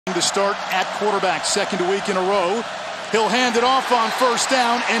to start at quarterback, second week in a row. He'll hand it off on first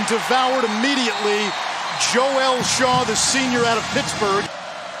down and devoured immediately. Joel Shaw, the senior out of Pittsburgh.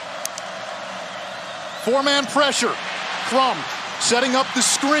 Four-man pressure. Crum setting up the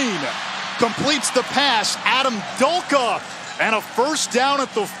screen. Completes the pass. Adam Dolka. And a first down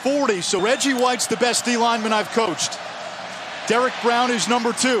at the 40. So Reggie White's the best D lineman I've coached. Derek Brown is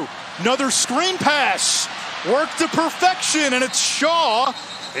number 2. Another screen pass. Worked to perfection. And it's Shaw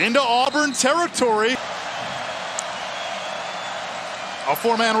into Auburn territory. A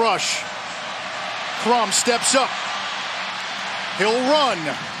four-man rush. Crum steps up. He'll run.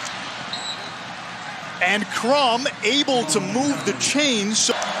 And Crum able to move the chains.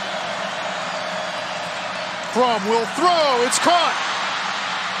 Crum will throw. It's caught.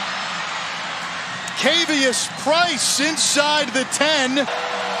 Cavius Price inside the 10.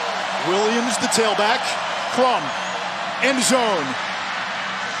 Williams, the tailback. Crum. End zone.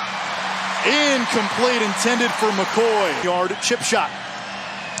 Incomplete, intended for McCoy. Yard chip shot.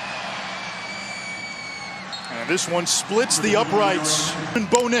 And this one splits the uprights. And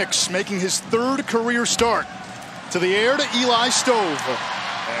Bo Nix making his 3rd career start. To the air to Eli Stove.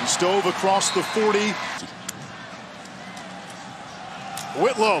 And Stove across the 40.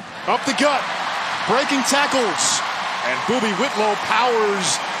 Whitlow up the gut. Breaking tackles. And Boobie Whitlow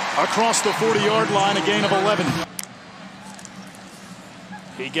powers across the 40-yard line. A gain of 11.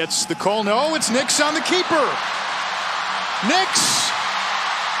 He gets the call. No, it's Nix on the keeper. Nix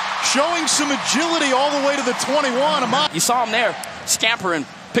showing some agility all the way to the 21. You saw him there scamper and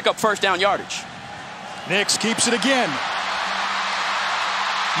pick up first down yardage. Nix keeps it again.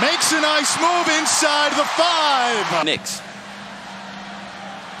 Makes a nice move inside the 5. Nix.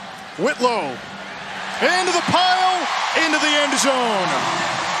 Whitlow into the pile, into the end zone.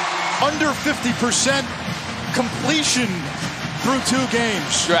 Under 50% completion through 2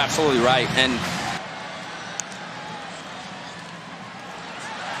 games. You're absolutely right. And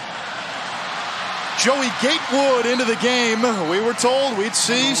Joey Gatewood into the game. We were told we'd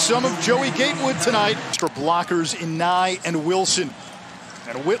see some of Joey Gatewood tonight. For blockers in Nye and Wilson.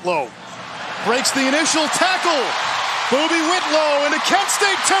 And Whitlow breaks the initial tackle. Boobie Whitlow into Kent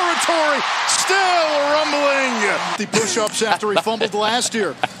State territory. Still rumbling. The push-ups after he fumbled last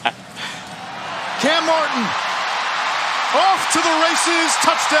year. Cam Martin off to the races.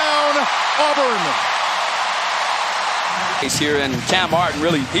 Touchdown, Auburn. He's here, and Cam Martin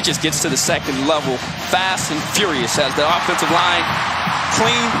really, he just gets to the second level fast and furious as the offensive line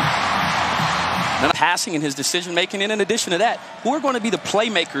clean. And passing in his decision-making, and in addition to that, who are going to be the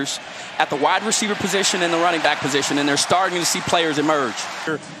playmakers at the wide receiver position and the running back position, and they're starting to see players emerge.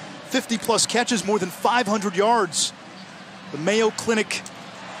 50-plus catches, more than 500 yards. The Mayo Clinic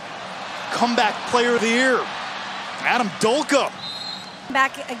comeback player of the year, Adam Dolka.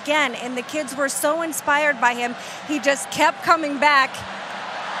 Back again, and the kids were so inspired by him. He just kept coming back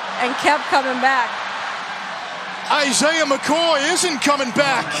and kept coming back. Isaiah McCoy isn't coming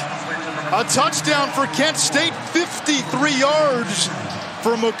back. A touchdown for Kent State, 53 yards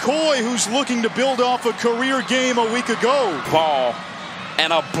for McCoy, who's looking to build off a career game a week ago. Ball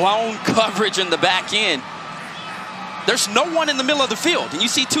and a blown coverage in the back end. There's no one in the middle of the field, and you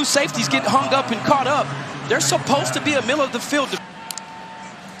see 2 safeties get hung up and caught up. There's supposed to be a middle of the field.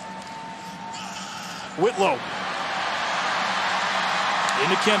 Whitlow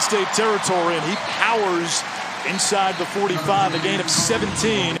into Kent State territory, and he powers inside the 45, a gain of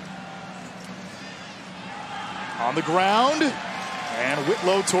 17. On the ground, and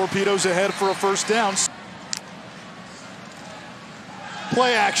Whitlow torpedoes ahead for a first down.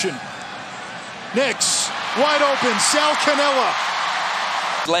 Play action. Nix, wide open, Sal Cannella.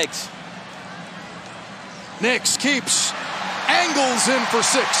 Legs. Nix keeps, angles in for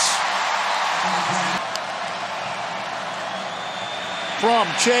 6. Crum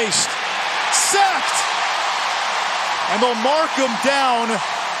chased, sacked, and they'll mark him down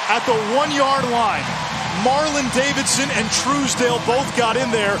at the 1-yard line. Marlon Davidson and Truesdale both got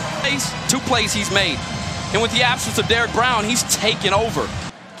in there. 2 plays he's made, and with the absence of Derek Brown, he's taken over.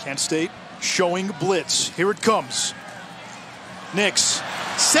 Kent State showing blitz. Here it comes. Nix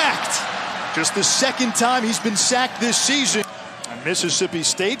sacked. Just the 2nd time he's been sacked this season. And Mississippi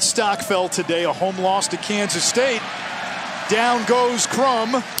State stock fell today, a home loss to Kansas State. Down goes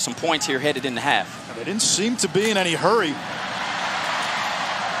Crum. Some points here headed in the half. They didn't seem to be in any hurry.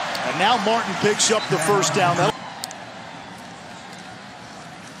 And now Martin picks up the first down.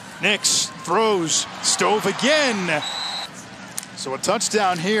 Nix throws. Stove again. So a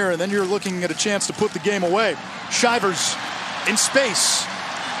touchdown here, and then you're looking at a chance to put the game away. Shivers in space.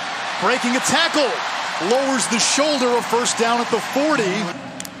 Breaking a tackle. Lowers the shoulder, a first down at the 40.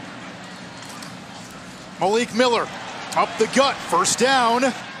 Malik Miller up the gut, first down.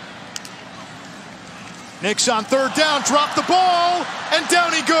 Nix on third down, drop the ball, and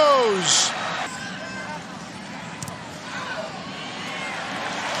down he goes.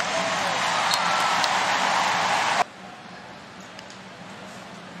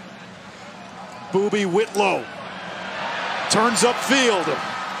 Boobie Whitlow turns upfield,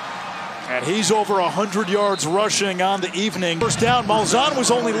 and he's over 100 yards rushing on the evening. First down, Malzahn was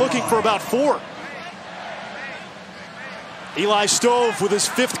only looking for about 4. Eli Stove with his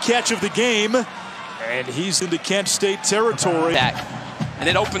 5th catch of the game, and he's into Kent State territory. Back, and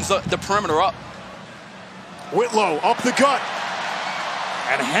it opens the perimeter up. Whitlow up the gut,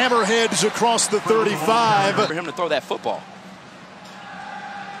 and hammerheads across the 35. For him to throw that football.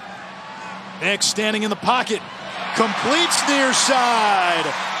 Nix standing in the pocket, completes near side.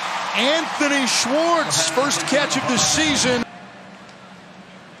 Anthony Schwartz, first catch of the season.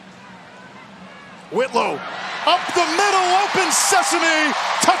 Whitlow up the middle, open sesame,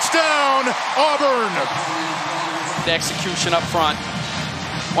 touchdown, Auburn. The execution up front.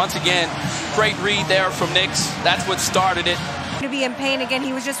 Once again, great read there from Nix. That's what started it. To be in pain again,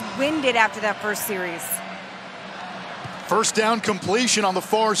 he was just winded after that first series. First down completion on the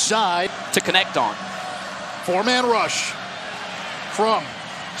far side. To connect on. 4-man rush. Crum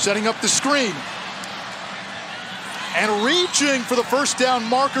setting up the screen. And reaching for the first down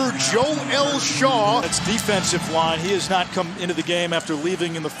marker, Joel Shaw. That's defensive line. He has not come into the game after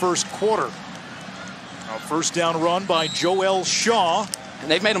leaving in the first quarter. A first down run by Joel Shaw. And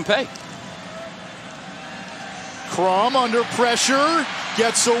they've made him pay. Crum under pressure,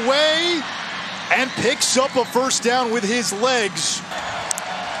 gets away, and picks up a first down with his legs.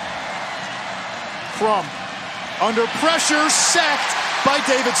 Crum under pressure, sacked by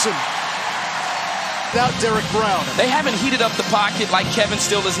Davidson. Without Derek Brown. They haven't heated up the pocket like Kevin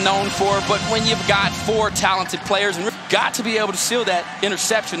Steele is known for, but when you've got 4 talented players, and you've got to be able to seal that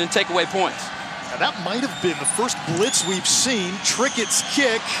interception and take away points. Now that might have been the first blitz we've seen. Trickett's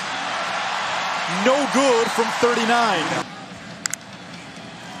kick, no good from 39.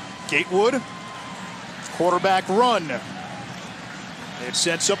 Gatewood, quarterback run. It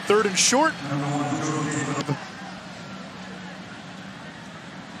sets up 3rd and short.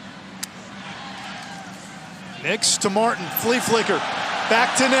 Nix to Martin, flea flicker,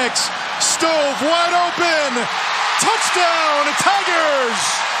 back to Nix, Stove wide open, touchdown Tigers!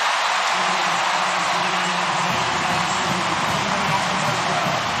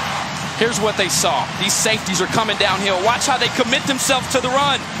 Here's what they saw. These safeties are coming downhill. Watch how they commit themselves to the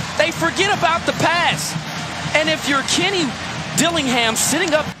run. They forget about the pass. And if you're Kenny Dillingham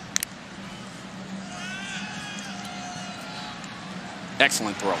sitting up.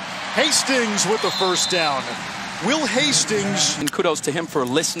 Excellent throw. Hastings with the first down. Will Hastings. And kudos to him for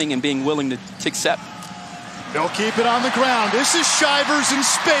listening and being willing to accept. They'll keep it on the ground. This is Shivers in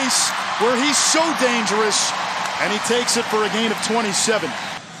space where he's so dangerous. And he takes it for a gain of 27.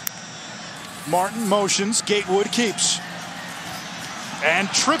 Martin motions, Gatewood keeps. And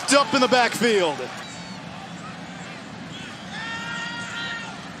tripped up in the backfield.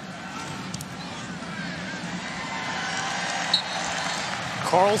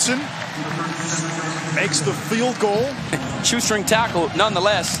 Carlson makes the field goal. Shoestring tackle,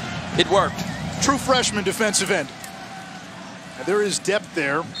 nonetheless, it worked. True freshman defensive end. And there is depth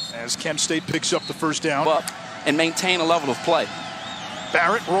there as Kent State picks up the first down. Up and maintain a level of play.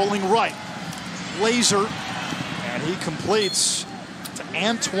 Barrett rolling right. Laser, and he completes to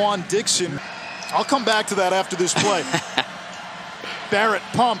Antoine Dixon. I'll come back to that after this play. Barrett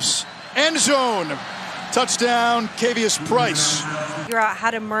pumps, end zone, touchdown, Cavius Price. Figure out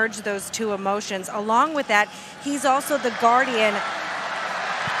how to merge those two emotions. Along with that, he's also the guardian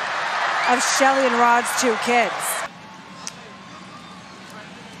of Shelly and Rod's 2 kids.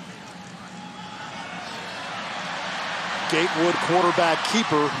 Gatewood quarterback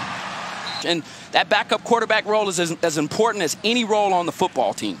keeper. And that backup quarterback role is as important as any role on the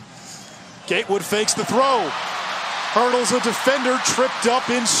football team. Gatewood fakes the throw. Hurdles a defender, tripped up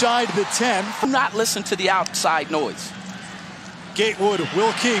inside the 10. Do not listen to the outside noise. Gatewood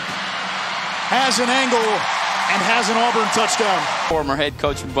will keep. Has an angle and has an Auburn touchdown. Former head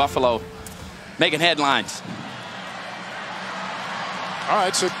coach in Buffalo making headlines. All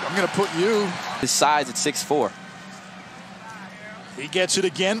right, so I'm going to put you. His size at 6'4". He gets it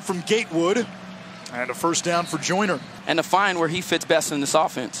again from Gatewood. And a first down for Joyner. And to find where he fits best in this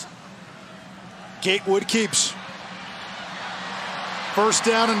offense. Gatewood keeps. First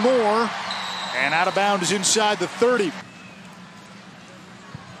down and more. And out of bounds inside the 30.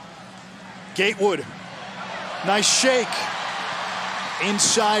 Gatewood. Nice shake.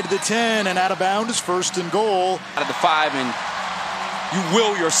 inside the 10 and out of bounds, 1st and goal. Out of the 5, and you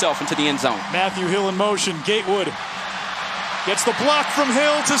will yourself into the end zone. Matthew Hill in motion. Gatewood gets the block from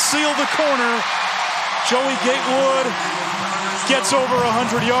Hill to seal the corner. Joey Gatewood gets over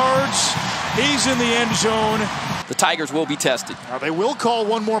 100 yards. He's in the end zone. The Tigers will be tested. Now they will call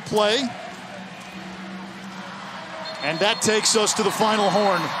one more play. And that takes us to the final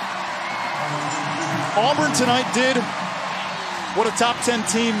horn. Auburn tonight did what a top 10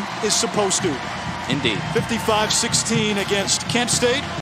 team is supposed to. Indeed. 55-16 against Kent State.